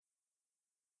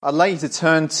I'd like you to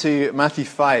turn to Matthew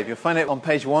 5. You'll find it on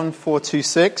page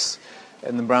 1426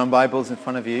 in the brown Bibles in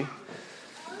front of you.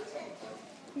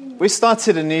 We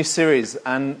started a new series,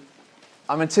 and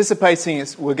I'm anticipating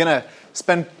we're going to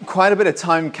spend quite a bit of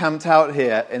time camped out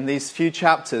here in these few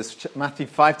chapters, Matthew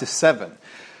 5 to 7,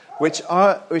 which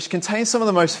contain some of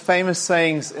the most famous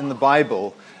sayings in the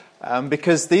Bible,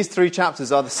 because these three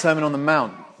chapters are the Sermon on the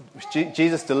Mount, which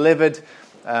Jesus delivered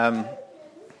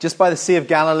just by the Sea of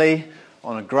Galilee,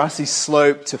 on a grassy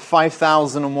slope to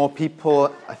 5,000 or more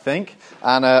people, I think.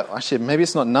 And actually, maybe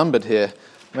it's not numbered here.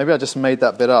 Maybe I just made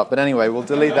that bit up. But anyway, we'll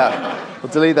delete that.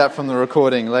 We'll delete that from the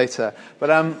recording later.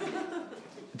 But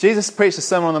Jesus preached the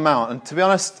Sermon on the Mount. And to be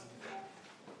honest,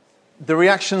 the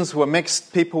reactions were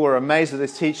mixed. People were amazed at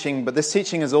this teaching. But this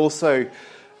teaching has also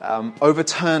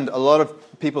overturned a lot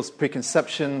of people's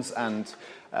preconceptions and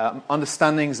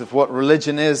understandings of what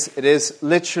religion is. It is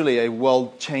literally a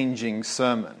world-changing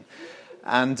sermon.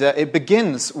 And it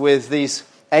begins with these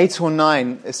 8 or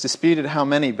 9, it's disputed how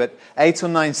many, but 8 or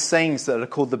 9 sayings that are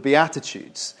called the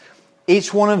Beatitudes.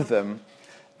 Each one of them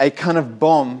a kind of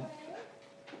bomb,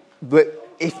 but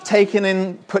if taken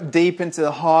in, put deep into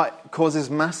the heart,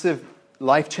 causes massive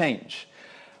life change.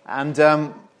 And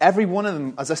every one of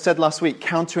them, as I said last week,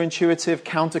 counterintuitive,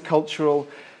 countercultural.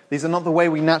 These are not the way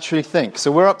we naturally think.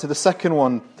 So we're up to the second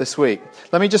one this week.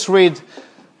 Let me just read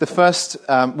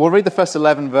we'll read the first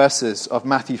 11 verses of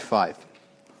Matthew 5.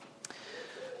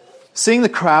 Seeing the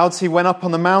crowds, he went up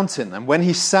on the mountain, and when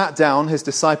he sat down, his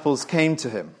disciples came to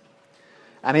him.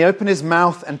 And he opened his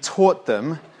mouth and taught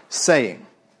them, saying,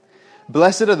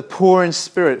 Blessed are the poor in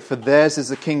spirit, for theirs is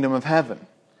the kingdom of heaven.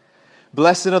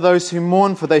 Blessed are those who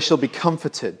mourn, for they shall be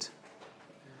comforted.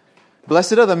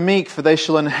 Blessed are the meek, for they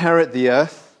shall inherit the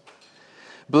earth.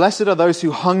 Blessed are those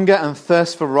who hunger and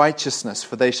thirst for righteousness,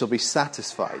 for they shall be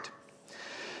satisfied.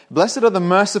 Blessed are the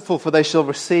merciful, for they shall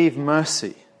receive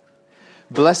mercy.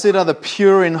 Blessed are the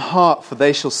pure in heart, for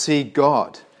they shall see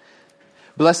God.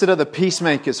 Blessed are the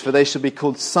peacemakers, for they shall be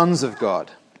called sons of God.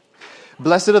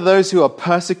 Blessed are those who are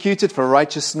persecuted for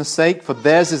righteousness' sake, for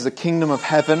theirs is the kingdom of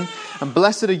heaven. And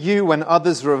blessed are you when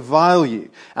others revile you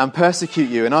and persecute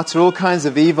you and utter all kinds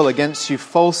of evil against you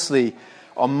falsely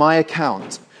on my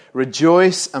account.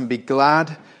 Rejoice and be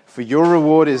glad, for your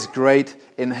reward is great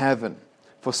in heaven.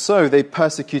 For so they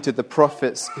persecuted the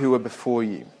prophets who were before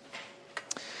you.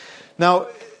 Now,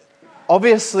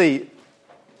 obviously,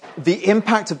 the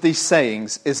impact of these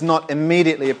sayings is not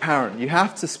immediately apparent. You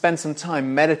have to spend some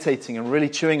time meditating and really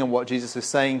chewing on what Jesus is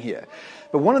saying here.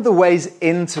 But one of the ways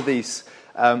into these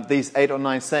 8 or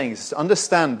 9 sayings is to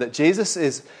understand that Jesus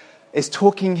is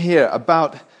talking here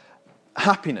about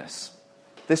happiness.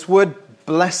 This word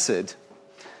blessed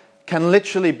can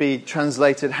literally be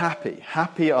translated happy.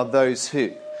 Happy are those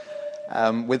who,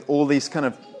 with all these kind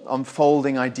of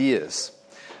unfolding ideas.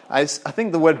 I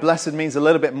think the word blessed means a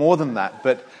little bit more than that,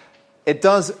 but it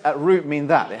does at root mean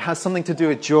that. It has something to do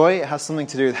with joy, it has something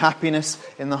to do with happiness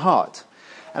in the heart.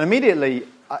 And immediately,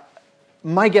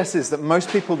 my guess is that most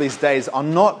people these days are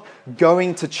not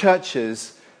going to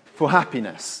churches for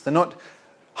happiness. They're not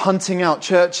hunting out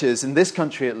churches, in this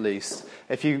country at least.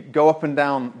 If you go up and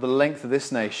down the length of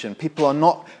this nation, people are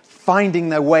not finding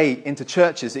their way into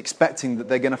churches expecting that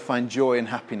they're going to find joy and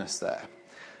happiness there.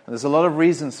 And there's a lot of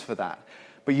reasons for that.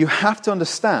 But you have to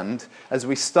understand, as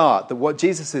we start, that what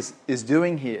Jesus is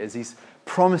doing here is he's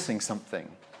promising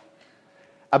something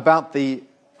about the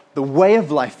way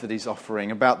of life that he's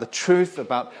offering, about the truth,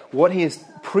 about what he is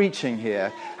preaching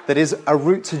here, that is a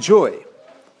route to joy.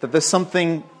 That there's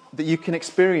something that you can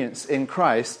experience in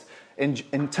Christ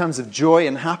in terms of joy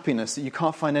and happiness that you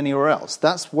can't find anywhere else.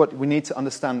 That's what we need to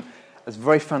understand as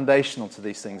very foundational to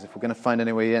these things if we're going to find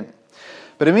any way in.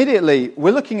 But immediately,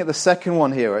 we're looking at the second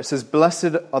one here. It says,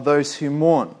 Blessed are those who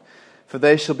mourn, for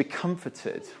they shall be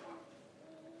comforted.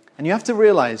 And you have to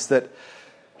realize that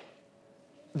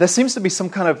there seems to be some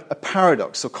kind of a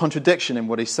paradox or contradiction in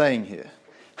what he's saying here.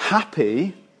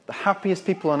 Happy, the happiest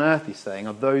people on earth, he's saying,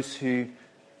 are those who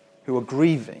are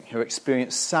grieving, who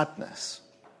experience sadness.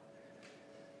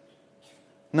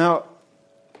 Now,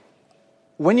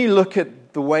 when you look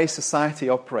at the way society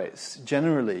operates,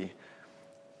 generally,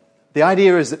 the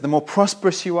idea is that the more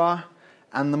prosperous you are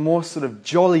and the more sort of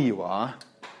jolly you are,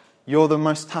 you're the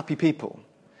most happy people.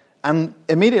 And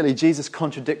immediately Jesus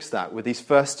contradicts that with these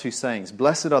first 2 sayings.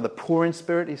 Blessed are the poor in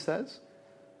spirit, he says,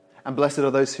 and blessed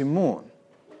are those who mourn.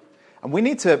 And we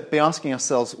need to be asking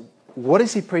ourselves, what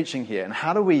is he preaching here? And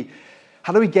how do we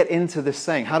get into this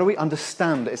saying? How do we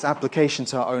understand its application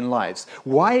to our own lives?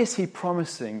 Why is he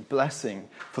promising blessing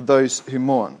for those who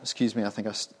mourn? Excuse me, I think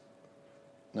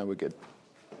no, we're good.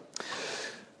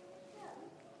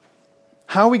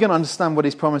 How are we going to understand what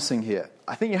he's promising here?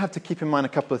 I think you have to keep in mind a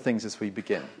couple of things as we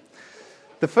begin.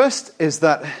 The first is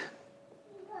that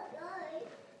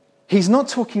he's not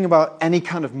talking about any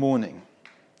kind of mourning.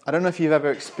 I don't know if you've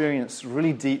ever experienced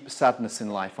really deep sadness in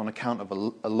life on account of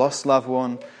a lost loved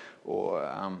one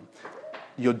or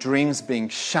your dreams being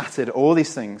shattered, all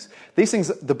these things. These things,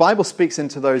 the Bible speaks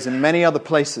into those in many other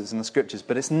places in the Scriptures,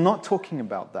 but it's not talking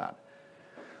about that.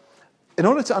 In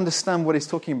order to understand what he's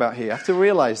talking about here, you have to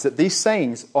realize that these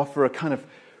sayings offer a kind of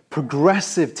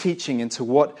progressive teaching into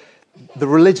what the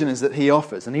religion is that he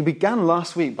offers. And he began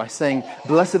last week by saying,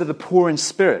 blessed are the poor in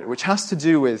spirit, which has to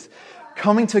do with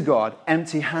coming to God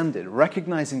empty-handed,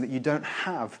 recognizing that you don't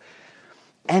have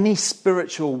any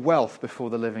spiritual wealth before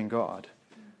the living God,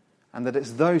 and that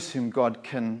it's those whom God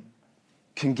can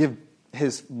give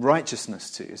his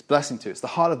righteousness to, his blessing to. It's the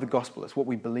heart of the gospel. It's what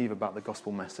we believe about the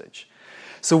gospel message.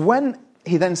 So when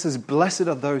he then says, blessed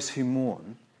are those who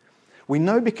mourn, we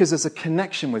know because there's a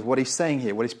connection with what he's saying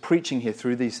here, what he's preaching here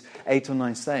through these 8 or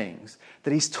 9 sayings,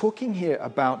 that he's talking here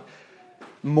about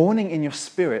mourning in your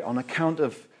spirit on account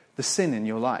of the sin in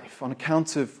your life, on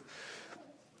account of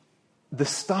the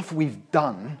stuff we've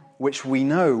done, which we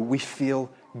know we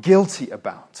feel guilty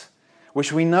about,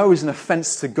 which we know is an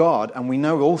offense to God, and we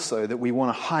know also that we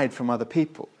want to hide from other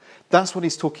people. That's what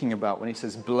he's talking about when he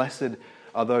says, blessed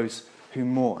are those who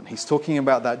mourn. He's talking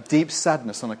about that deep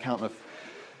sadness on account of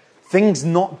things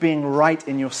not being right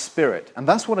in your spirit. And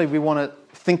that's what we want to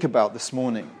think about this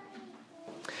morning.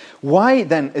 Why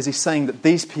then is he saying that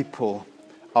these people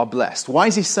are blessed? Why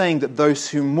is he saying that those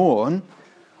who mourn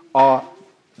are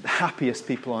the happiest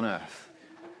people on earth?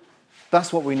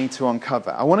 That's what we need to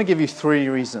uncover. I want to give you 3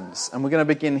 reasons, and we're going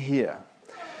to begin here.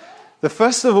 The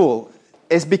first of all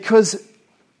is because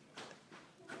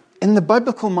in the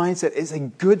biblical mindset, it's a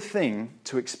good thing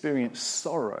to experience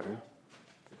sorrow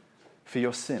for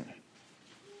your sin.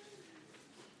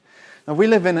 Now, we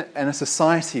live in a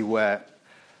society where,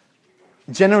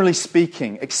 generally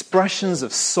speaking, expressions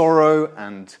of sorrow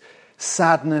and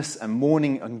sadness and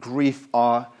mourning and grief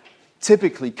are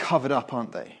typically covered up,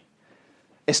 aren't they?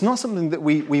 It's not something that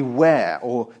we wear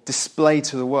or display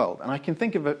to the world. And I can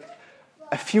think of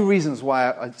a few reasons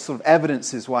why, sort of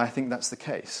evidences why I think that's the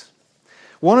case.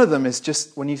 One of them is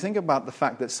just when you think about the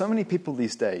fact that so many people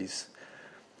these days,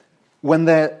 when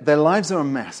their lives are a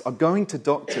mess, are going to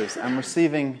doctors and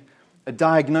receiving a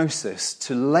diagnosis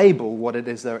to label what it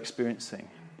is they're experiencing.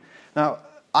 Now,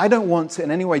 I don't want to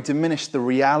in any way diminish the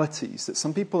realities that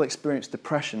some people experience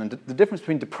depression. And the difference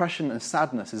between depression and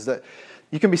sadness is that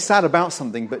you can be sad about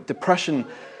something, but depression,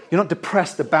 you're not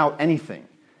depressed about anything.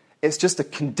 It's just a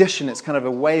condition. It's kind of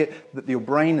a way that your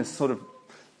brain has sort of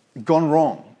gone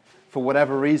wrong for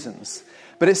whatever reasons.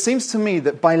 But it seems to me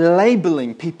that by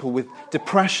labeling people with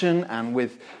depression and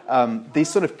with these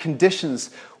sort of conditions,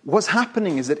 what's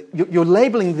happening is that you're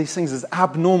labeling these things as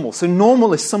abnormal. So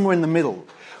normal is somewhere in the middle,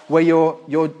 where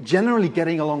you're generally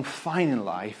getting along fine in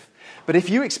life. But if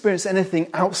you experience anything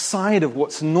outside of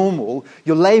what's normal,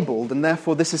 you're labeled, and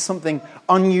therefore this is something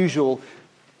unusual,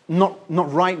 not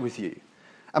right with you.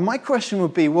 And my question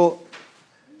would be, well,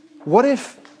 what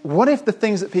if the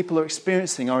things that people are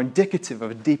experiencing are indicative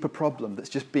of a deeper problem that's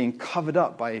just being covered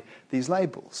up by these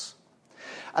labels?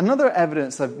 Another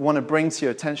evidence I want to bring to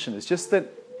your attention is just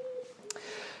that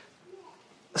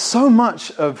so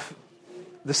much of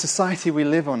the society we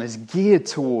live on is geared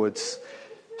towards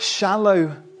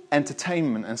shallow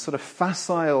entertainment and sort of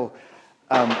facile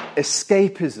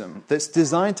escapism that's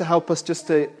designed to help us just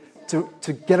to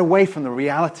get away from the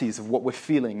realities of what we're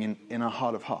feeling in our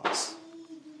heart of hearts.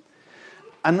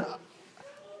 And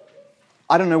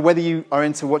I don't know whether you are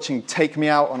into watching Take Me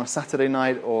Out on a Saturday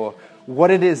night or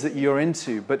what it is that you're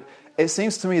into, but it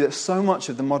seems to me that so much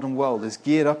of the modern world is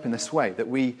geared up in this way, that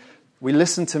we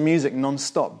listen to music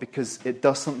non-stop because it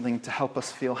does something to help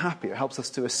us feel happy. It helps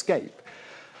us to escape.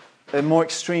 At more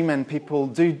extreme end, people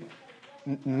do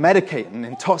medicate and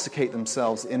intoxicate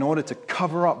themselves in order to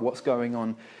cover up what's going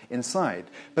on inside.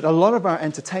 But a lot of our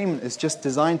entertainment is just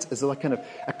designed as like kind of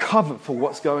a cover for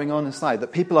what's going on inside,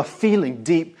 that people are feeling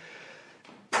deep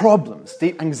problems,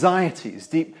 deep anxieties,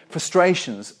 deep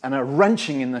frustrations, and are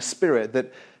wrenching in their spirit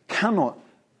that cannot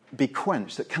be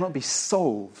quenched, that cannot be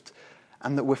solved,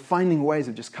 and that we're finding ways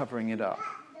of just covering it up.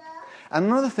 And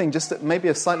another thing, just that maybe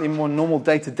a slightly more normal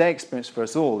day-to-day experience for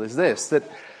us all, is this, that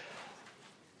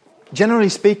generally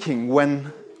speaking,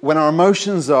 when our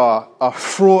emotions are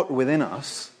fraught within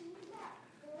us,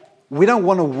 we don't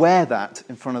want to wear that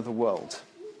in front of the world.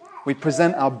 We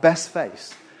present our best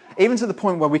face, even to the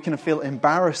point where we can feel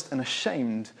embarrassed and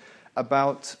ashamed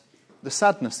about the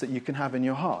sadness that you can have in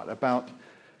your heart, about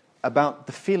about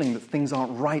the feeling that things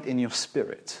aren't right in your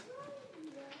spirit.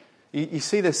 You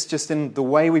see this just in the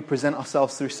way we present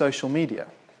ourselves through social media.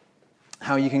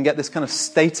 How you can get this kind of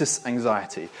status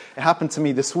anxiety. It happened to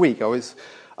me this week.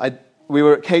 We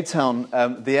were at Cape Town,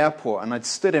 the airport, and I'd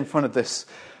stood in front of this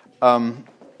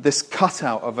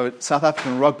cutout of a South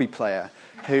African rugby player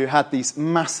who had these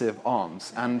massive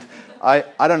arms. And I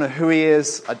don't know who he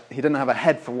is. He didn't have a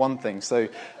head for one thing. So,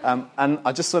 and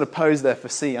I just sort of posed there for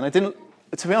C. And I didn't,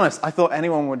 to be honest, I thought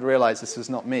anyone would realize this was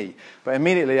not me. But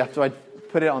immediately after I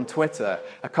put it on Twitter,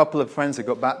 a couple of friends had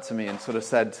got back to me and sort of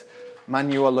said,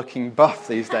 "Man, you are looking buff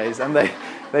these days." And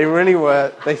they really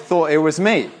were, they thought it was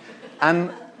me.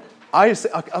 And I was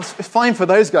fine for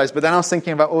those guys, but then I was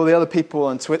thinking about all the other people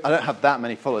on Twitter. I don't have that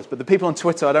many followers, but the people on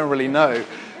Twitter I don't really know.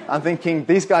 I'm thinking,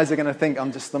 these guys are going to think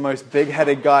I'm just the most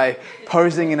big-headed guy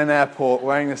posing in an airport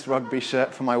wearing this rugby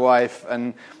shirt for my wife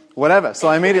and whatever. So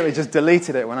I immediately just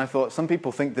deleted it when I thought, some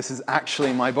people think this is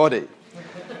actually my body.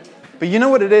 But you know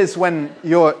what it is when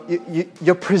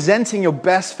you're presenting your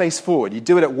best face forward. You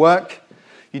do it at work.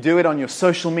 You do it on your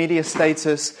social media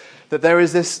status. That there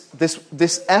is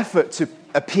this effort to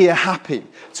appear happy,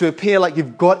 to appear like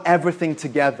you've got everything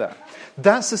together.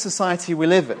 That's the society we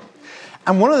live in.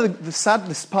 And one of the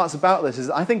saddest parts about this is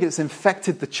I think it's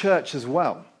infected the church as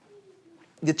well.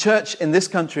 The church in this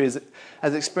country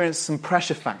has experienced some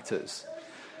pressure factors.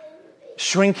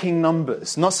 Shrinking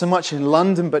numbers, not so much in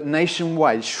London but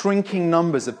nationwide. Shrinking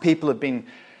numbers of people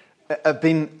have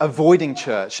been avoiding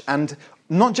church. And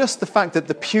not just the fact that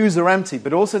the pews are empty,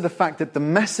 but also the fact that the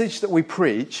message that we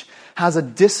preach has a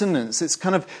dissonance. It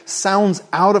kind of sounds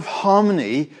out of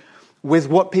harmony with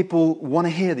what people want to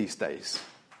hear these days.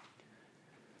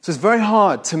 So it's very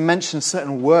hard to mention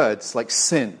certain words like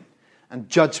sin and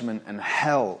judgment and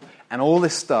hell and all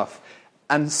this stuff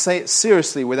and say it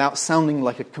seriously without sounding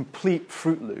like a complete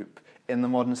Fruit Loop in the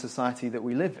modern society that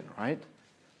we live in, right?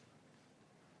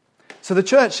 So the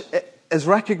church has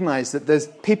recognized that there's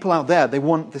people out there, they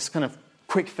want this kind of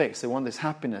quick fix, they want this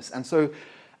happiness. And so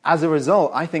as a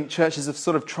result, I think churches have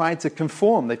sort of tried to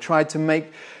conform. They tried to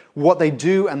make what they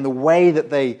do and the way that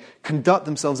they conduct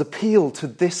themselves appeal to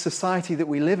this society that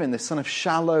we live in, this kind of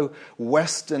shallow,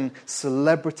 Western,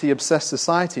 celebrity-obsessed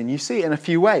society. And you see it in a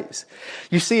few ways.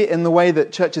 You see it in the way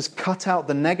that churches cut out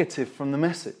the negative from the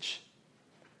message.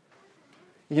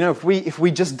 You know, if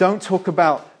we just don't talk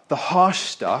about the harsh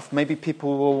stuff, maybe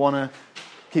people will want to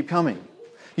keep coming.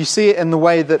 You see it in the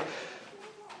way that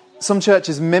some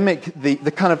churches mimic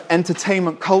the kind of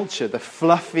entertainment culture, the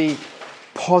fluffy,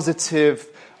 positive,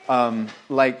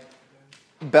 like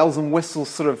bells and whistles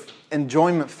sort of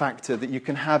enjoyment factor that you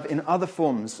can have in other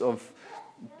forms of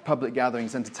public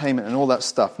gatherings, entertainment, and all that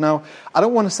stuff. Now, I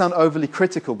don't want to sound overly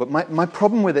critical, but my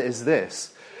problem with it is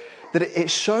this, that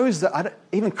it shows that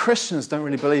even Christians don't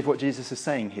really believe what Jesus is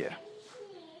saying here.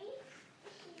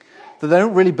 That they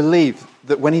don't really believe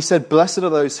that when he said, "Blessed are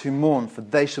those who mourn, for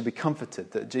they shall be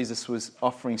comforted," that Jesus was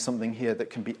offering something here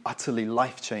that can be utterly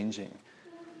life-changing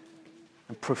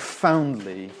and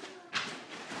profoundly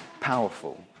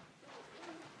powerful.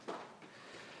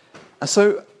 And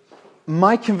so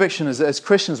my conviction is that as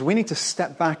Christians, we need to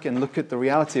step back and look at the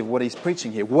reality of what he's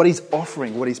preaching here, what he's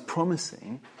offering, what he's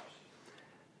promising,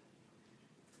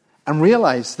 and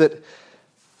realize that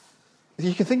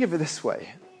you can think of it this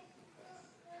way,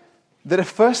 that a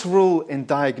first rule in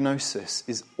diagnosis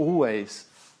is always,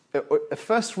 a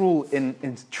first rule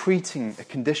in treating a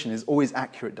condition is always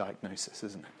accurate diagnosis,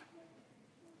 isn't it?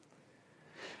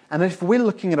 And if we're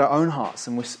looking at our own hearts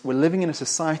and we're living in a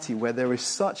society where there is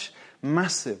such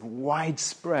massive,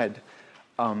 widespread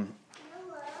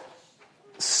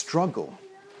struggle,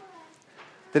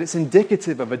 that it's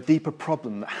indicative of a deeper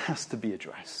problem that has to be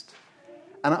addressed.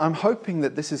 And I'm hoping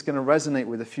that this is going to resonate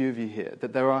with a few of you here,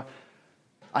 that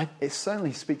it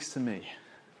certainly speaks to me,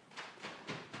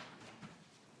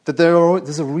 that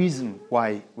there's a reason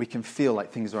why we can feel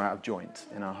like things are out of joint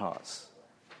in our hearts.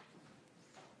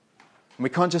 And we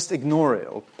can't just ignore it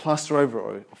or plaster over it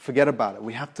or forget about it.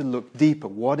 We have to look deeper.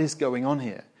 What is going on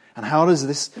here? And how does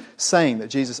this saying that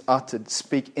Jesus uttered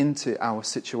speak into our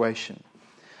situation?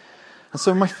 And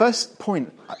so my first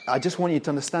point I just want you to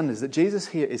understand is that Jesus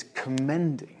here is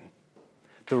commending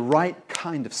the right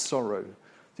kind of sorrow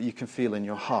that you can feel in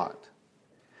your heart.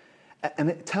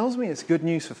 And it tells me it's good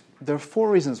news. There are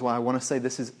 4 reasons why I want to say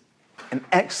this is an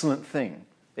excellent thing.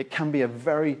 It can be a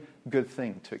very good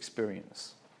thing to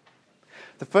experience.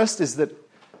 The first is that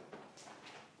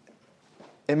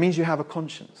it means you have a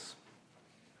conscience.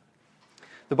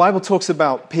 The Bible talks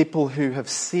about people who have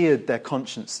seared their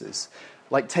consciences,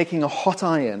 like taking a hot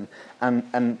iron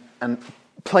and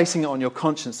placing it on your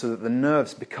conscience so that the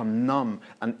nerves become numb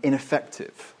and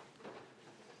ineffective.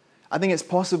 I think it's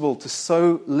possible to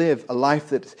so live a life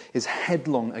that is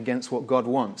headlong against what God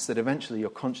wants that eventually your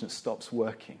conscience stops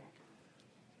working.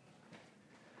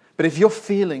 But if you're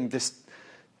feeling this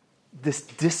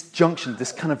disjunction,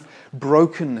 this kind of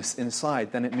brokenness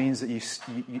inside, then it means that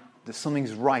that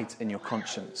something's right in your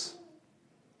conscience.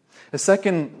 The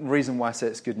second reason why I say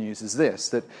it's good news is this,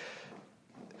 that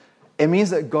it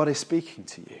means that God is speaking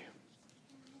to you.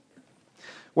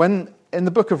 When in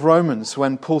the book of Romans,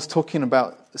 when Paul's talking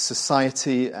about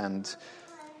society and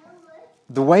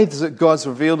the way that God's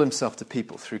revealed himself to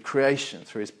people through creation,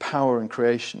 through his power in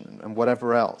creation and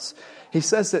whatever else, he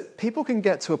says that people can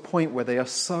get to a point where they are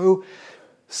so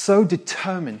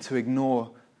determined to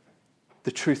ignore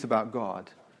the truth about God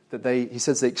that he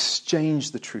says they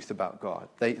exchange the truth about God.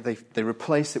 They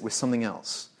replace it with something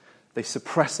else. They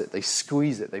suppress it, they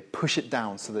squeeze it, they push it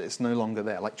down so that it's no longer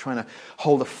there, like trying to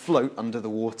hold a float under the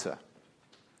water.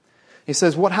 He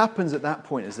says what happens at that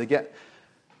point is they get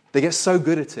so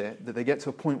good at it that they get to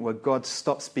a point where God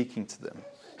stops speaking to them.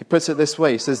 He puts it this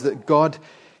way, he says that God,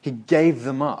 he gave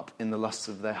them up in the lusts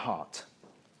of their heart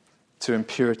to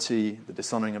impurity, the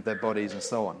dishonoring of their bodies, and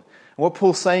so on. And what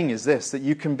Paul's saying is this, that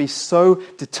you can be so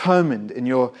determined in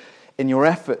your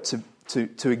effort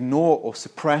to ignore or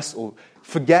suppress or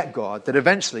forget God that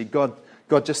eventually God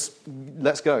just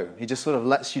lets go. He just sort of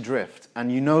lets you drift,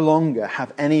 and you no longer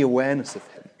have any awareness of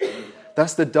him.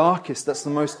 That's the darkest, that's the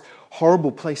most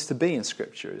horrible place to be in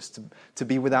Scripture, is to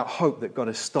be without hope that God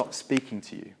has stopped speaking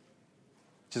to you.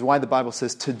 Which is why the Bible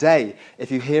says, today, if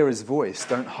you hear his voice,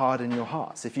 don't harden your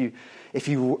hearts. If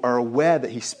you are aware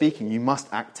that he's speaking, you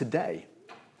must act today.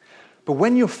 But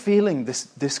when you're feeling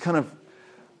this kind of,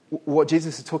 what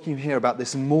Jesus is talking here about,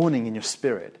 this mourning in your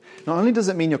spirit, not only does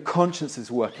it mean your conscience is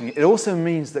working, it also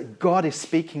means that God is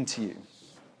speaking to you.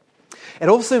 It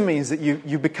also means that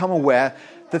you become aware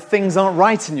that things aren't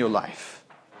right in your life.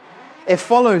 It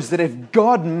follows that if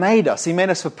God made us, he made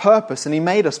us for purpose, and he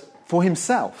made us for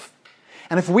himself.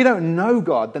 And if we don't know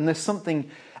God, then there's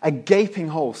a gaping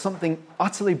hole, something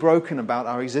utterly broken about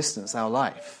our existence, our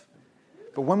life.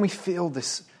 But when we feel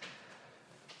this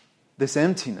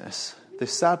emptiness,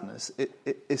 this sadness,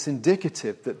 it's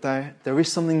indicative that there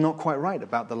is something not quite right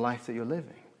about the life that you're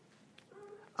living.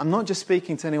 I'm not just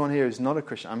speaking to anyone here who's not a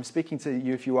Christian. I'm speaking to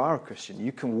you if you are a Christian.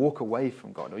 You can walk away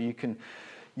from God, or you can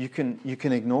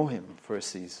ignore him for a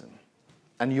season.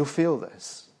 And you'll feel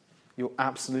this. You'll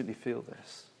absolutely feel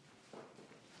this.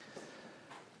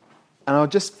 And I'll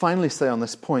just finally say on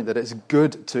this point that it's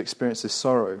good to experience this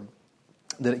sorrow,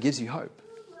 that it gives you hope.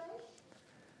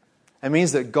 It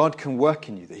means that God can work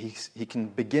in you, that he can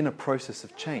begin a process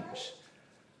of change,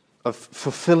 of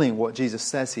fulfilling what Jesus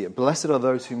says here. Blessed are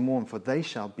those who mourn, for they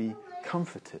shall be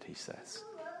comforted, he says.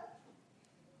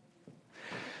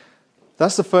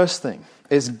 That's the first thing.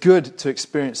 It's good to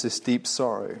experience this deep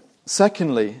sorrow.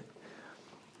 Secondly,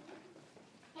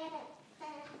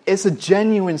 it's a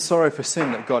genuine sorrow for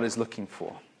sin that God is looking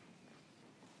for.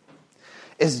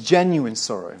 It's genuine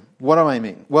sorrow. What do I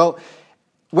mean? Well,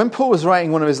 when Paul was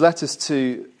writing one of his letters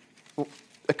to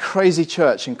a crazy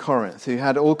church in Corinth who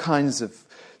had all kinds of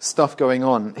stuff going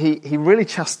on, he really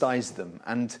chastised them,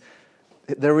 and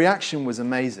their reaction was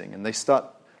amazing, and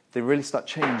they really start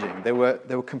changing. They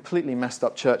were completely messed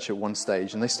up church at one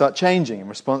stage, and they start changing in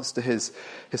response to his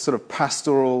sort of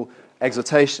pastoral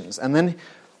exhortations. And then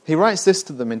he writes this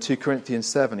to them in 2 Corinthians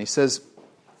 7. He says,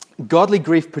 godly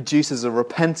grief produces a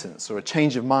repentance or a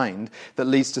change of mind that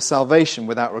leads to salvation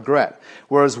without regret,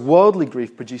 whereas worldly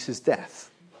grief produces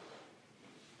death.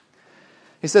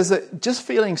 He says that just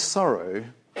feeling sorrow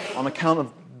on account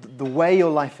of the way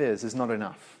your life is not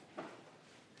enough.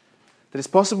 That it's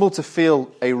possible to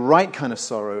feel a right kind of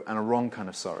sorrow and a wrong kind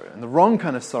of sorrow. And the wrong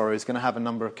kind of sorrow is going to have a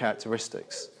number of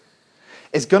characteristics.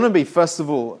 It's going to be, first of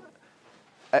all,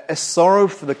 a sorrow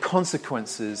for the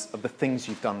consequences of the things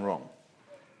you've done wrong.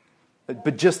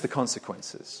 But just the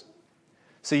consequences.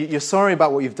 So you're sorry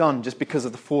about what you've done just because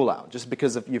of the fallout, just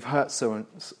because you've hurt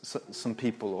some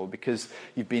people, or because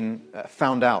you've been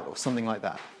found out, or something like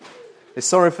that. It's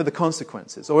sorrow for the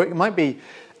consequences. Or it might be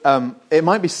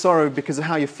sorrow because of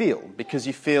how you feel. Because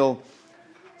you feel,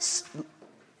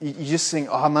 you just think,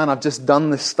 oh man, I've just done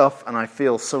this stuff and I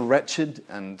feel so wretched,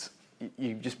 and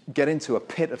you just get into a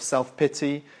pit of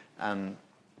self-pity and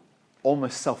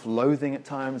almost self-loathing at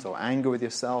times, or anger with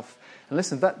yourself. And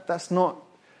listen, that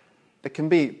can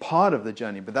be part of the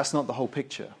journey, but that's not the whole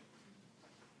picture.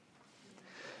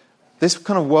 This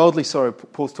kind of worldly sorrow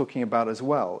Paul's talking about as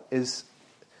well is,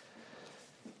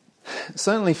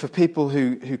 certainly for people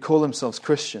who call themselves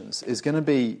Christians, is going to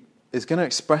be is going to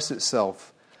express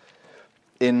itself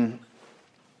in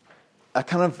a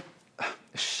kind of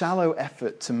shallow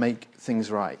effort to make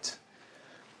things right.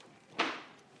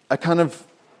 A kind of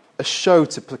a show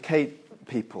to placate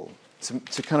people,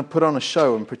 to kind of put on a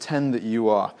show and pretend that you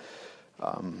are,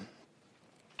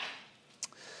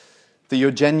 that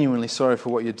you're genuinely sorry for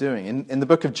what you're doing. In the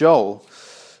book of Joel,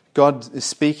 God is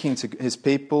speaking to his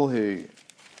people who,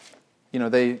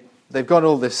 they've got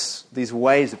all these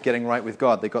ways of getting right with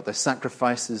God. They've got their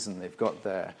sacrifices and they've got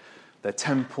their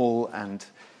temple, and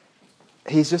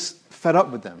he's just fed up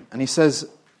with them. And he says,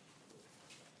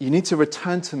 you need to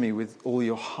return to me with all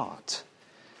your heart,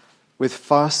 with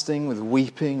fasting, with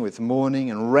weeping, with mourning,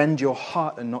 and rend your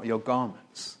heart and not your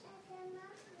garments.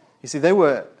 You see,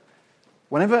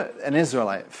 whenever an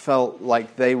Israelite felt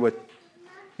like they were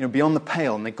beyond the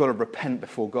pale and they've got to repent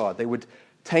before God, they would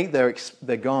take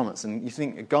their garments, and you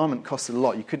think a garment costed a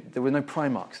lot. There were no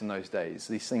Primarks in those days.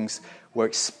 These things were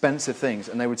expensive things,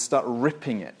 and they would start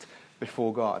ripping it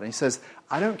before God. And he says,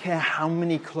 I don't care how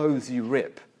many clothes you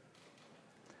rip.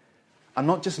 I'm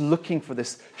not just looking for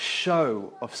this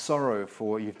show of sorrow for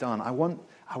what you've done. I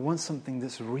want something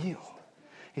that's real.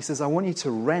 He says, I want you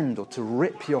to rend or to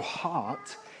rip your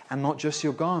heart and not just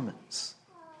your garments.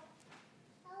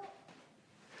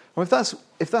 Well,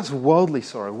 if that's worldly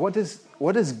sorrow, what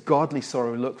does godly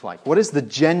sorrow look like? What is the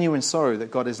genuine sorrow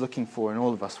that God is looking for in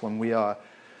all of us when we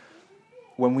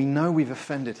know we've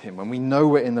offended him, when we know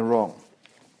we're in the wrong?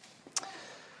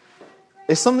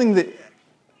 It's something that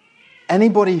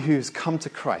anybody who's come to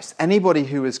Christ, anybody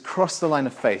who has crossed the line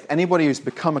of faith, anybody who's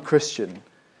become a Christian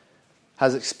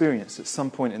has experienced at some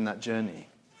point in that journey.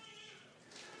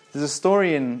 There's a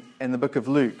story in the book of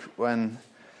Luke when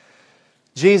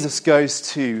Jesus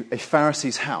goes to a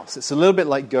Pharisee's house. It's a little bit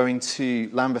like going to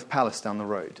Lambeth Palace down the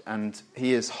road, and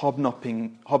he is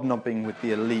hobnobbing with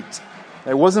the elite.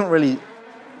 It wasn't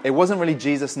really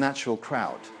Jesus' natural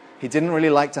crowd. He didn't really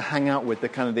like to hang out with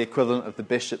the equivalent of the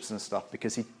bishops and stuff,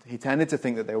 because he tended to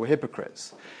think that they were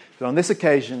hypocrites. But on this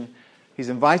occasion, he's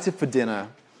invited for dinner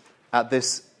at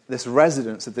this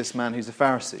residence of this man who's a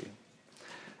Pharisee.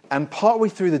 And partway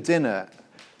through the dinner,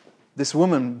 this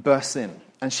woman bursts in.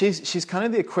 And she's kind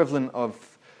of the equivalent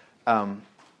of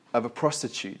a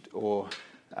prostitute, or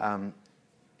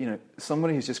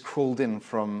somebody who's just crawled in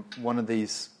from one of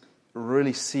these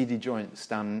really seedy joints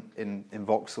down in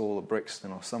Vauxhall or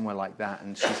Brixton or somewhere like that.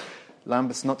 And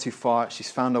Lambeth's not too far.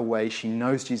 She's found her way. She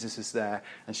knows Jesus is there,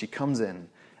 and she comes in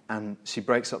and she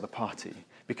breaks up the party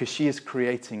because she is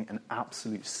creating an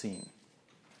absolute scene.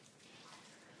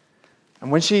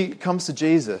 And when she comes to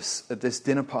Jesus at this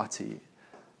dinner party,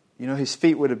 his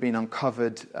feet would have been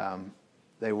uncovered.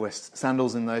 They were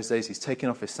sandals in those days. He's taken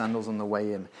off his sandals on the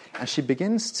way in. And she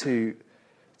begins to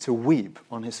weep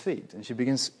on his feet. And she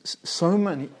begins so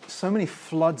many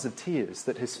floods of tears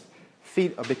that his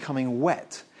feet are becoming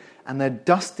wet. And they're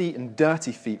dusty and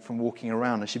dirty feet from walking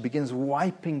around. And she begins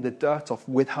wiping the dirt off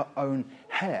with her own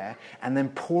hair and then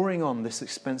pouring on this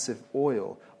expensive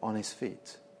oil on his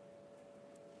feet.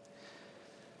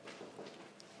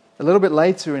 A little bit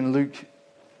later in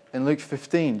Luke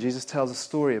 15, Jesus tells a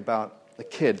story about a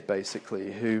kid,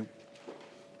 basically, who...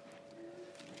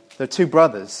 There are two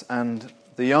brothers, and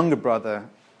the younger brother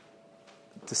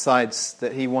decides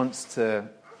that he wants the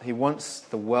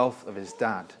wealth of his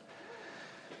dad.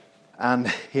 And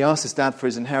he asks his dad for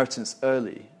his inheritance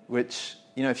early, which,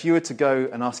 if you were to go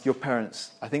and ask your parents,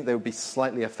 I think they would be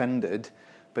slightly offended,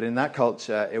 but in that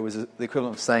culture, it was the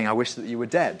equivalent of saying, I wish that you were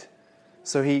dead.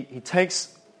 So he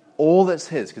takes all that's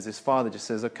his, because his father just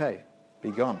says, okay, be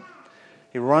gone.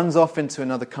 He runs off into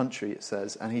another country, it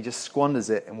says, and he just squanders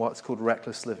it in what's called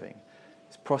reckless living.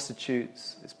 It's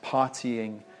prostitutes, it's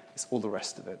partying, it's all the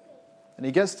rest of it. And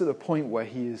he gets to the point where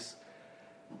he's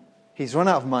run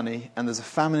out of money, and there's a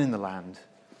famine in the land.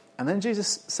 And then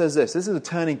Jesus says this is a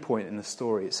turning point in the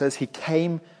story. It says he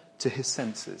came to his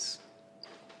senses.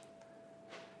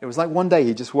 It was like one day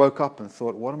he just woke up and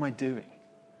thought, what am I doing?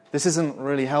 This isn't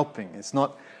really helping.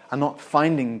 I'm not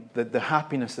finding the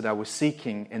happiness that I was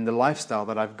seeking in the lifestyle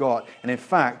that I've got. And in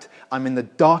fact, I'm in the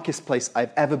darkest place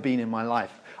I've ever been in my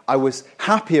life. I was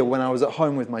happier when I was at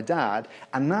home with my dad,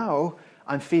 and now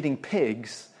I'm feeding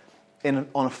pigs on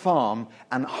a farm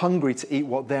and hungry to eat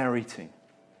what they're eating.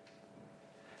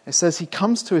 It says he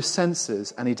comes to his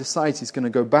senses and he decides he's going to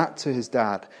go back to his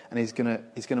dad, and he's going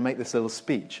to make this little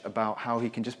speech about how he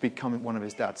can just become one of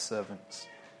his dad's servants.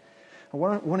 And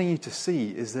what I want you to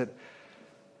see is that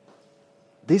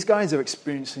these guys are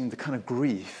experiencing the kind of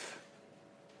grief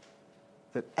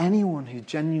that anyone who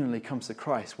genuinely comes to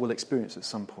Christ will experience at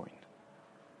some point.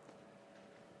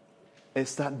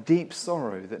 It's that deep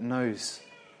sorrow that knows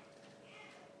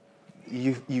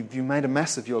you made a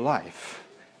mess of your life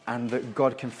and that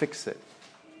God can fix it.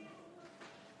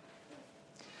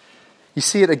 You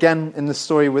see it again in the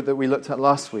story that we looked at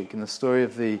last week, in the story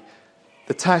of the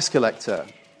tax collector.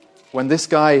 When this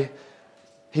guy,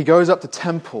 he goes up to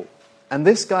temple, and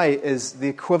this guy is the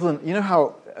equivalent. You know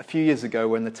how a few years ago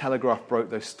when the Telegraph broke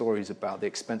those stories about the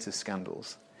expensive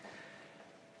scandals,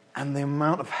 and the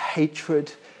amount of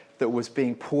hatred that was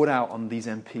being poured out on these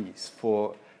MPs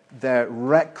for their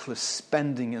reckless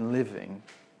spending and living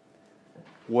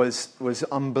was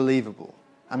unbelievable.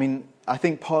 I mean, I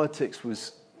think politics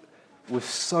was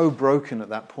so broken at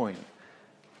that point.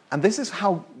 And this is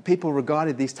how people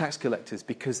regarded these tax collectors,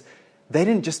 because they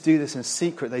didn't just do this in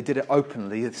secret, they did it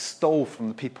openly. They stole from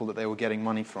the people that they were getting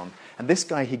money from. And this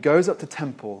guy, he goes up to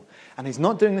temple, and he's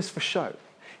not doing this for show.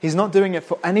 He's not doing it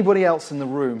for anybody else in the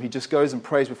room. He just goes and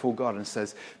prays before God and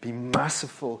says, "Be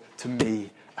merciful to me,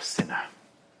 a sinner."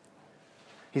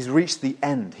 He's reached the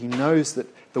end. He knows that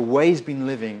the way he's been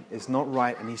living is not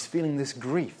right, and he's feeling this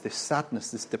grief, this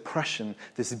sadness, this depression,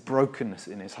 this brokenness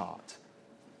in his heart.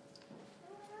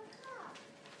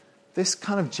 This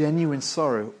kind of genuine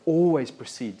sorrow always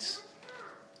precedes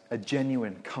a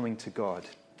genuine coming to God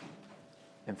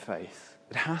in faith.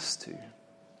 It has to.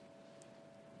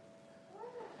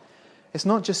 It's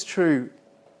not just true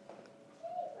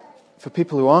for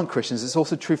people who aren't Christians, it's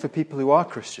also true for people who are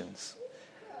Christians.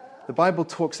 The Bible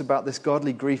talks about this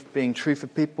godly grief being true for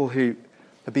people who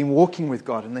have been walking with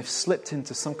God and they've slipped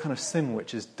into some kind of sin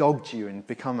which has dogged you and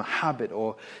become a habit,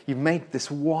 or you've made this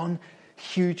one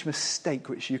huge mistake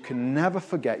which you can never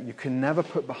forget, you can never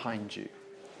put behind you.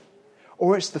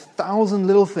 Or it's the 1,000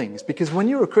 little things, because when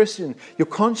you're a Christian, your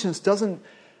conscience doesn't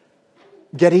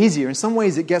get easier. In some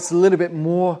ways it gets a little bit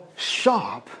more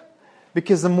sharp,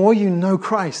 because the more you know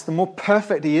Christ, the more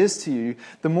perfect He is to you,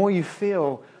 the more you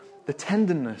feel the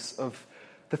tenderness of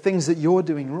the things that you're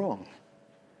doing wrong.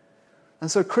 And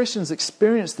so Christians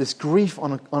experience this grief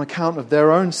on account of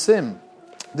their own sin.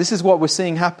 This is what we're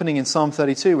seeing happening in Psalm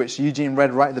 32, which Eugene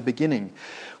read right at the beginning.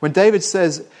 When David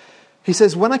says, he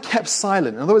says, when I kept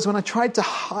silent, in other words, when I tried to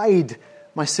hide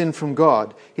my sin from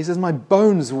God, he says, my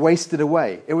bones wasted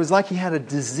away. It was like he had a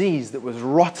disease that was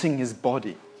rotting his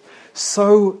body.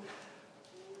 So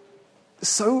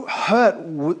hurt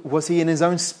was he in his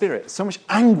own spirit. So much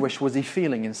anguish was he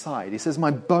feeling inside. He says,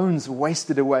 my bones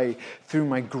wasted away through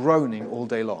my groaning all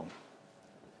day long.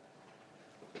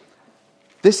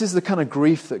 This is the kind of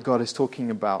grief that God is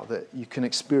talking about that you can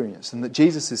experience, and that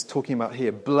Jesus is talking about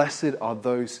here. Blessed are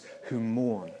those who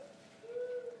mourn.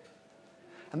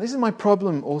 And this is my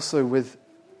problem also with,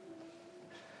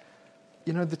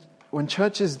 when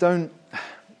churches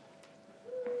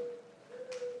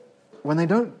when they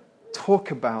don't talk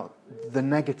about the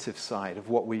negative side of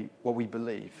what we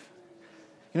believe.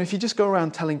 If you just go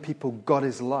around telling people God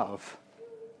is love,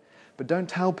 but don't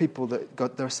tell people that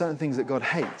there are certain things that God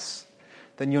hates,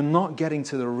 then you're not getting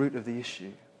to the root of the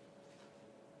issue.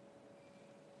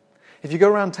 If you go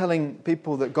around telling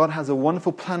people that God has a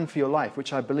wonderful plan for your life,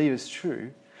 which I believe is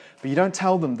true, but you don't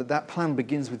tell them that that plan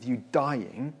begins with you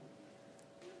dying,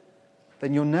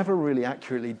 then you're never really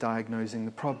accurately diagnosing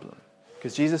the problem.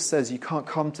 Because Jesus says you can't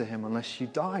come to Him unless you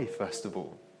die, first of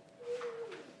all.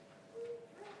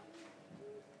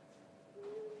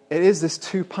 It is this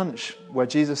two-punch where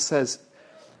Jesus says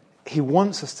He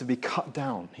wants us to be cut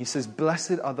down. He says,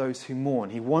 blessed are those who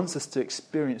mourn. He wants us to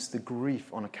experience the grief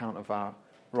on account of our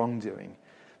wrongdoing,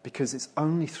 because it's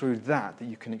only through that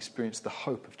you can experience the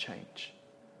hope of change.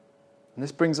 And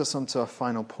this brings us on to our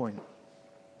final point.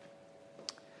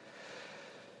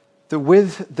 That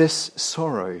with this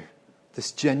sorrow,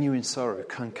 this genuine sorrow,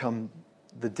 can come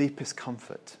the deepest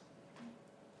comfort.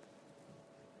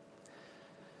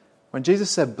 When Jesus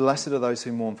said, blessed are those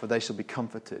who mourn, for they shall be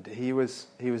comforted, he was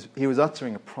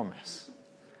uttering a promise.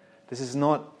 This is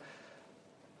not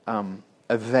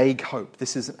a vague hope.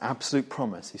 This is an absolute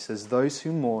promise. He says, those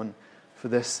who mourn for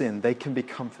their sin, they can be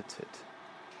comforted.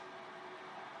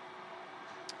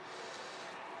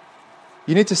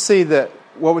 You need to see that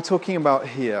what we're talking about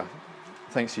here,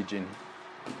 thanks Eugene,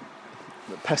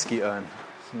 the pesky urn,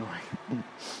 it's annoying.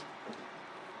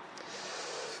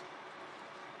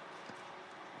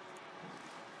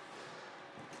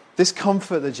 This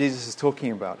comfort that Jesus is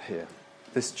talking about here,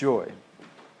 this joy,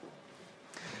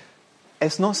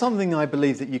 it's not something I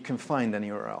believe that you can find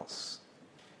anywhere else.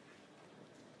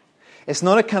 It's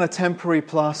not a kind of temporary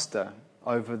plaster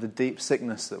over the deep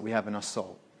sickness that we have in our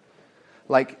soul.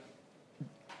 Like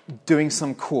doing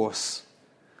some course,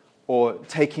 or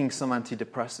taking some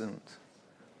antidepressant,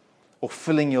 or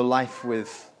filling your life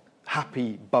with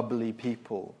happy, bubbly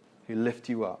people who lift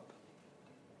you up.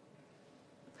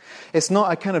 It's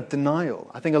not a kind of denial.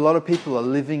 I think a lot of people are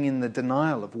living in the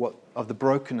denial of the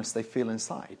brokenness they feel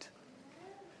inside.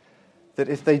 That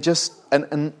if they just,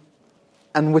 and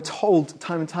we're told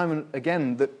time and time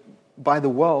again that by the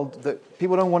world that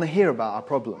people don't want to hear about our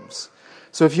problems.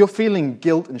 So if you're feeling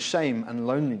guilt and shame and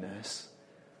loneliness,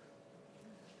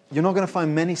 you're not going to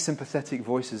find many sympathetic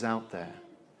voices out there.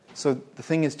 So the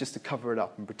thing is just to cover it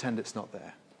up and pretend it's not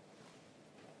there.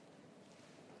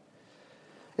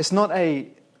 It's not a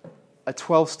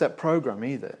 12-step program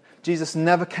either. Jesus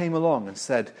never came along and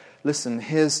said, listen,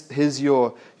 here's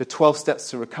your 12 steps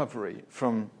to recovery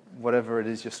from whatever it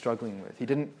is you're struggling with. He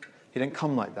didn't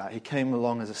come like that. He came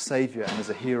along as a savior and as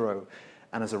a hero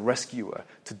and as a rescuer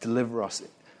to deliver us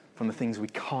from the things we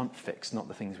can't fix, not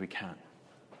the things we can.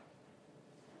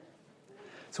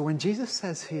 So when Jesus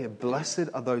says here, blessed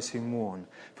are those who mourn,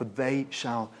 for they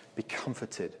shall be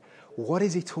comforted, what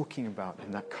is he talking about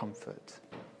in that comfort?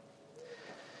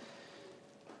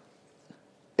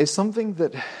 It's something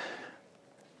that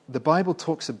the Bible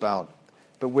talks about,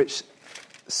 but which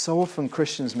so often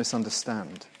Christians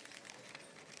misunderstand.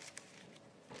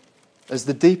 As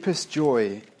the deepest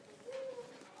joy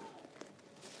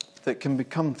that can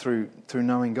become through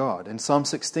knowing God. In Psalm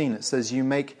 16 it says, you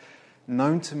make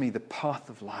known to me the path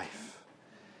of life.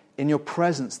 In your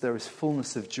presence there is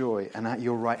fullness of joy, and at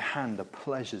your right hand are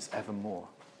pleasures evermore.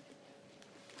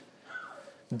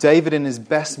 David, in his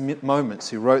best moments,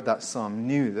 who wrote that psalm,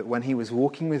 knew that when he was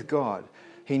walking with God,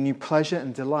 he knew pleasure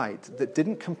and delight that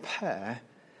didn't compare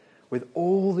with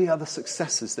all the other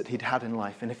successes that he'd had in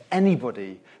life. And if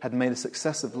anybody had made a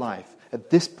success of life at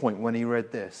this point when he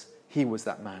read this, he was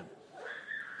that man.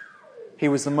 He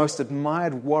was the most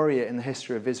admired warrior in the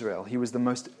history of Israel. He was the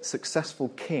most successful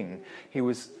king. He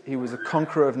was a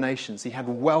conqueror of nations. He had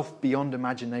wealth beyond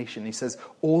imagination. He says,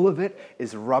 all of it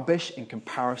is rubbish in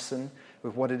comparison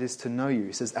with what it is to know you.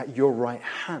 He says, at your right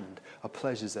hand are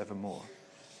pleasures evermore.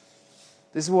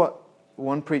 This is what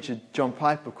one preacher, John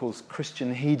Piper, calls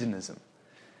Christian hedonism.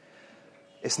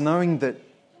 It's knowing that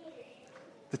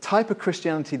the type of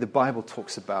Christianity the Bible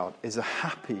talks about is a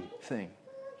happy thing.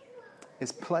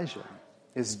 It's pleasure.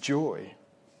 It's joy.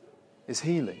 It's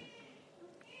healing.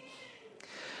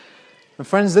 And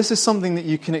friends, this is something that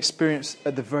you can experience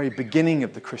at the very beginning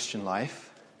of the Christian life.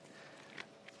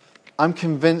 I'm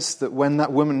convinced that when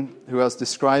that woman who I was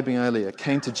describing earlier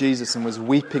came to Jesus and was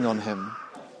weeping on him,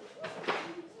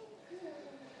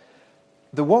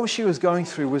 that what she was going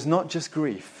through was not just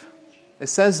grief. It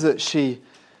says that she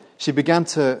began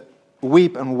to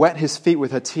weep and wet his feet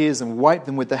with her tears and wiped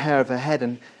them with the hair of her head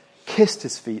and kissed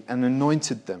his feet and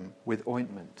anointed them with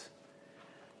ointment.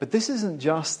 But this isn't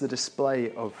just the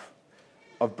display of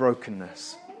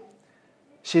brokenness.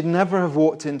 She'd never have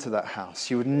walked into that house.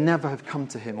 She would never have come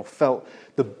to him or felt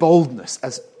the boldness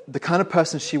as the kind of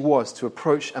person she was to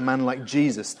approach a man like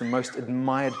Jesus, the most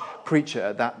admired preacher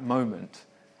at that moment.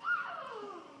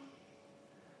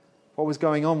 What was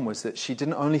going on was that she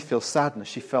didn't only feel sadness,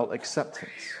 she felt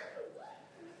acceptance.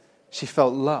 She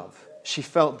felt love. She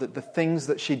felt that the things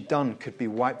that she'd done could be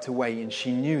wiped away, and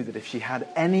she knew that if she had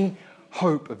any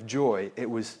hope of joy, it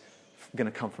was going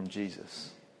to come from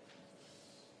Jesus.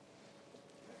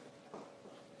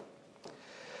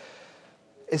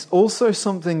 It's also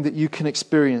something that you can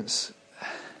experience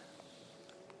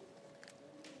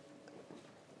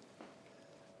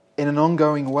in an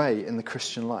ongoing way in the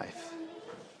Christian life.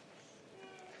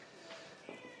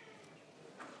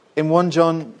 In 1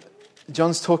 John,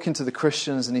 John's talking to the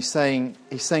Christians and he's saying,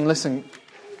 listen,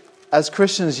 as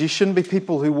Christians, you shouldn't be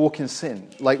people who walk in sin.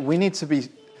 Like we need to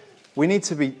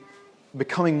be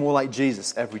becoming more like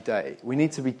Jesus every day. We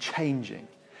need to be changing.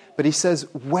 But he says,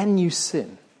 when you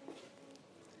sin,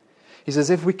 he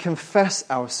says, if we confess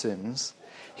our sins,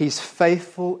 he's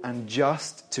faithful and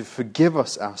just to forgive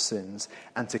us our sins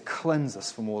and to cleanse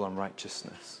us from all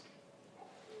unrighteousness.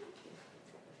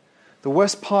 The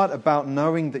worst part about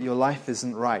knowing that your life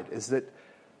isn't right is that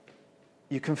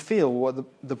you can feel what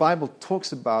the Bible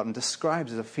talks about and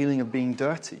describes as a feeling of being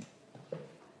dirty.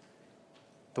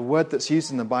 The word that's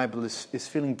used in the Bible is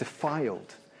feeling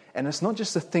defiled. And it's not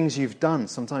just the things you've done.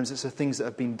 Sometimes it's the things that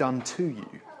have been done to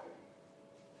you.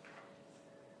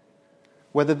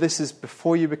 Whether this is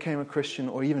before you became a Christian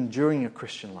or even during your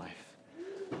Christian life.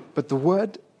 But the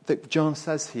word that John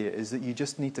says here is that you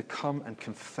just need to come and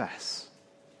confess.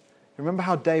 Remember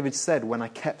how David said, when I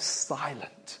kept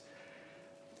silent,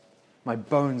 my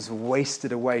bones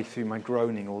wasted away through my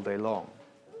groaning all day long.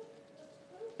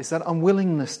 It's that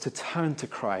unwillingness to turn to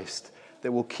Christ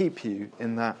that will keep you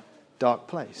in that dark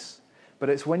place. But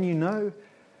it's when you know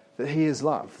that he is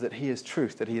love, that he is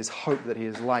truth, that he is hope, that he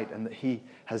is light, and that he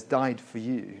has died for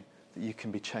you, that you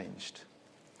can be changed.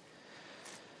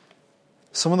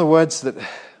 Some of the words that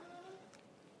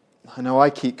I know I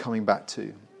keep coming back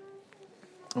to,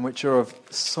 and which are of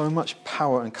so much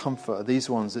power and comfort, are these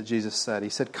ones that Jesus said. He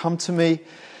said, "Come to me,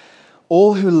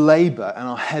 all who labor and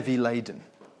are heavy laden."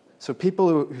 So people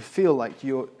who feel like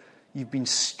you've been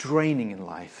straining in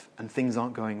life and things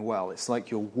aren't going well. It's like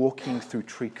you're walking through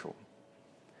treacle.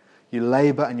 You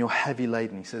labor and you're heavy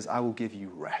laden. He says, "I will give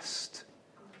you rest."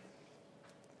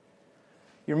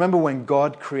 You remember when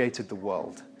God created the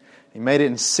world? He made it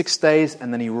in 6 days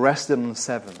and then he rested on the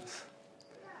seventh.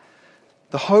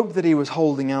 The hope that he was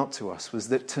holding out to us was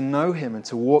that to know him and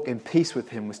to walk in peace with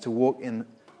him was to walk in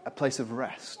a place of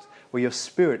rest, where your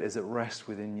spirit is at rest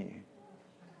within you.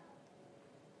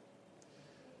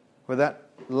 Where that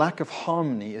lack of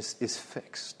harmony is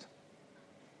fixed.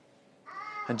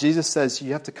 And Jesus says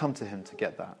you have to come to him to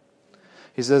get that.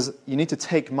 He says, you need to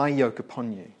take my yoke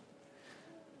upon you.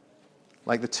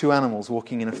 Like the two animals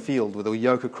walking in a field with a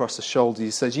yoke across the shoulder.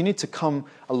 He says, you need to come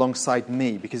alongside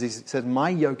me, because he said, my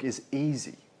yoke is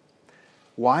easy.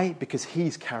 Why? Because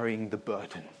he's carrying the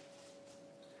burden.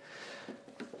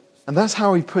 And that's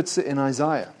how he puts it in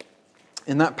Isaiah.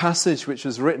 In that passage which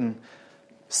was written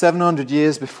 700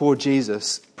 years before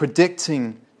Jesus,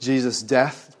 predicting Jesus'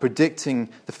 death, predicting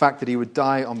the fact that he would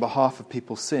die on behalf of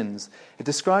people's sins, it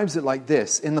describes it like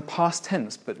this, in the past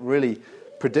tense, but really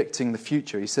predicting the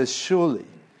future. He says,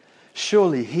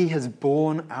 surely he has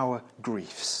borne our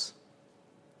griefs.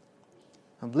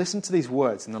 And listen to these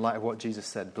words in the light of what Jesus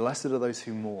said. Blessed are those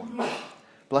who mourn.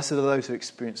 Blessed are those who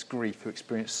experience grief, who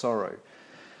experience sorrow.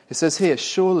 It says here,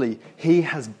 surely he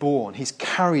has borne, he's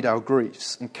carried our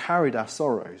griefs and carried our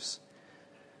sorrows.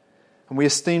 And we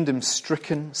esteemed him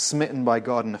stricken, smitten by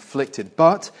God and afflicted.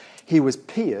 But he was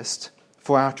pierced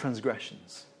for our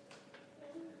transgressions.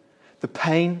 The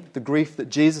pain, the grief that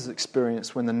Jesus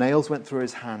experienced when the nails went through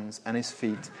his hands and his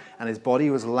feet, and his body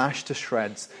was lashed to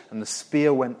shreds, and the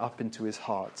spear went up into his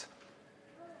heart.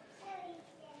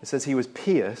 It says he was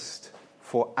pierced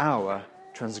for our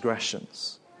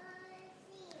transgressions.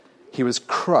 He was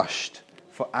crushed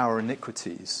for our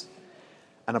iniquities,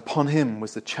 and upon him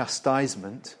was the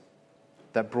chastisement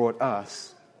that brought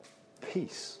us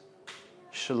peace,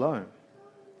 shalom,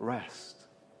 rest.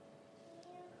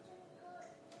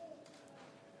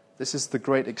 This is the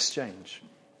great exchange.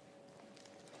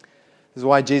 This is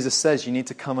why Jesus says you need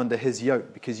to come under his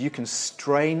yoke, because you can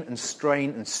strain and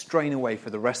strain and strain away for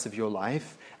the rest of your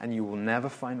life, and you will never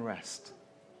find rest.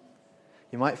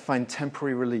 You might find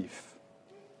temporary relief.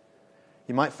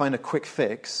 You might find a quick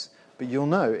fix, but you'll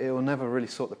know it will never really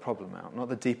sort the problem out, not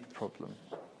the deeper problem.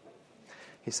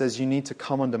 He says you need to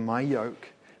come under my yoke,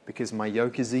 because my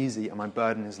yoke is easy and my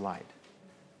burden is light.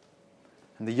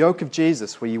 And the yoke of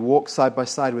Jesus, where you walk side by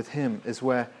side with him, is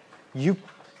where you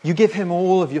give him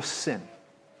all of your sin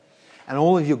and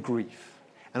all of your grief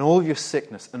and all of your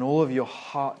sickness and all of your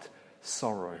heart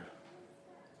sorrow.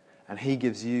 And he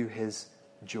gives you his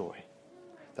joy.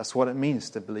 That's what it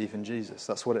means to believe in Jesus.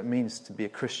 That's what it means to be a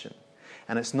Christian.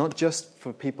 And it's not just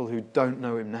for people who don't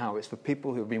know him now. It's for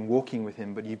people who have been walking with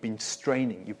him, but you've been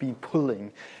straining. You've been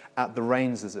pulling at the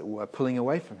reins, as it were, pulling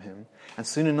away from him. And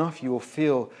soon enough you will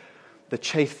feel the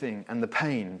chafing and the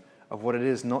pain of what it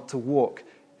is not to walk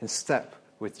in step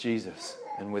with Jesus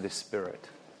and with his Spirit.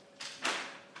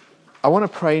 I want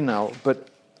to pray now, but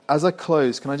as I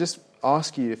close, can I just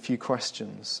ask you a few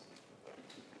questions?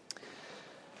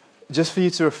 Just for you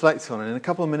to reflect on. And in a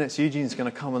couple of minutes, Eugene's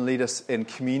going to come and lead us in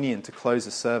communion to close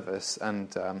the service,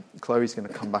 and Chloe's going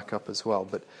to come back up as well.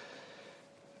 But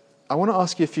I want to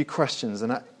ask you a few questions,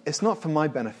 and it's not for my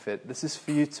benefit. This is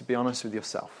for you to be honest with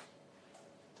yourself.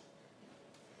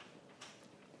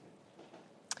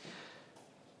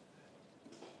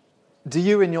 Do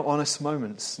you, in your honest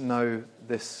moments, know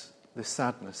this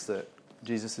sadness that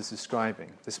Jesus is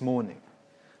describing this morning?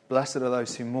 Blessed are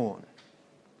those who mourn.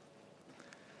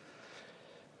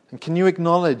 And can you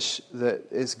acknowledge that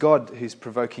it's God who's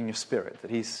provoking your spirit,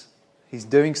 that He's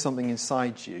doing something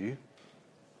inside you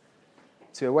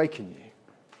to awaken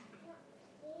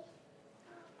you,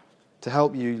 to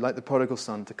help you, like the prodigal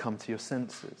son, to come to your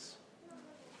senses?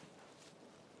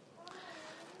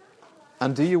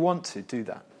 And do you want to do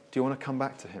that? Do you want to come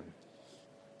back to Him?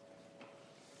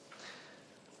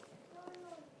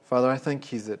 Father, I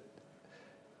thank you that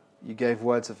you gave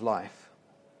words of life.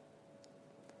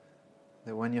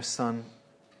 That when your Son,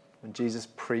 when Jesus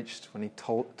preached, when He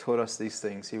taught us these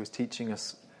things, He was teaching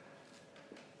us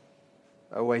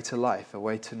a way to life, a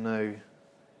way to know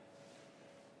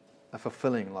a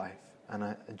fulfilling life and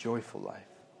a joyful life.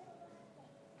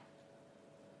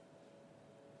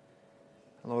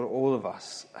 Lord, all of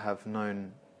us have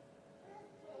known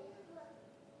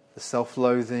the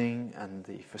self-loathing and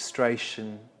the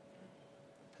frustration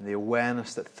and the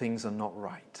awareness that things are not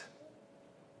right.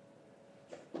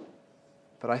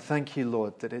 But I thank you,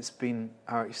 Lord, that it's been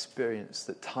our experience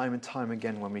that time and time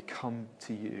again when we come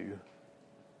to you,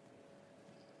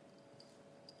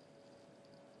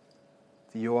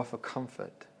 that you offer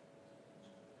comfort,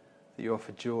 that you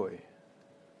offer joy,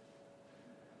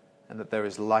 and that there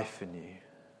is life in you.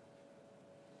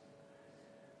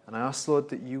 And I ask, Lord,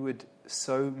 that you would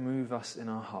so move us in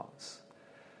our hearts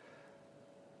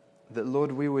that,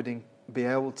 Lord, we would be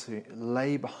able to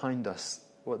lay behind us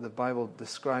what the Bible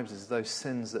describes as those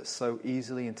sins that so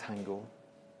easily entangle,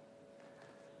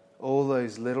 all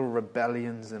those little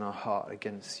rebellions in our heart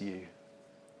against you,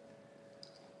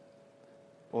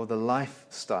 or the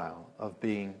lifestyle of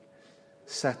being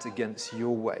set against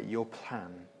your way, your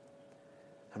plan,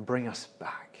 and bring us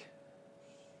back.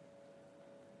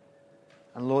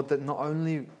 And Lord, that not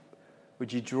only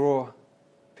would you draw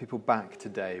people back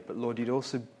today, but Lord, you'd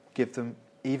also give them,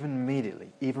 even immediately,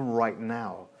 even right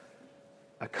now,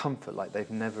 a comfort like they've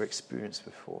never experienced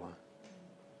before.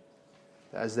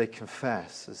 That as they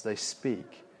confess, as they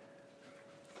speak,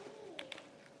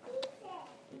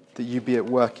 that you be at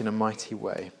work in a mighty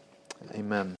way.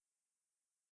 Amen.